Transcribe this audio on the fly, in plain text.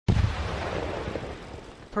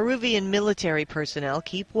Peruvian military personnel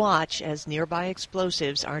keep watch as nearby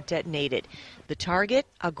explosives are detonated. The target,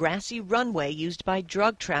 a grassy runway used by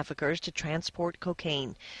drug traffickers to transport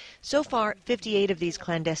cocaine. So far, 58 of these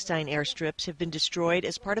clandestine airstrips have been destroyed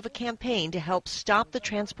as part of a campaign to help stop the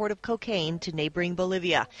transport of cocaine to neighboring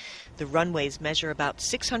Bolivia. The runways measure about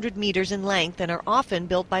 600 meters in length and are often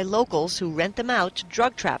built by locals who rent them out to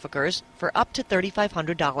drug traffickers for up to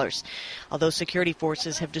 $3,500. Although security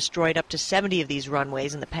forces have destroyed up to 70 of these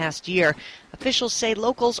runways in the past year, officials say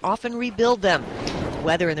locals often rebuild them. The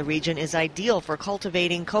weather in the region is ideal for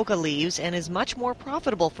cultivating coca leaves and is much more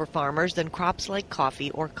profitable for farmers than crops like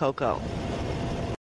coffee or cocoa.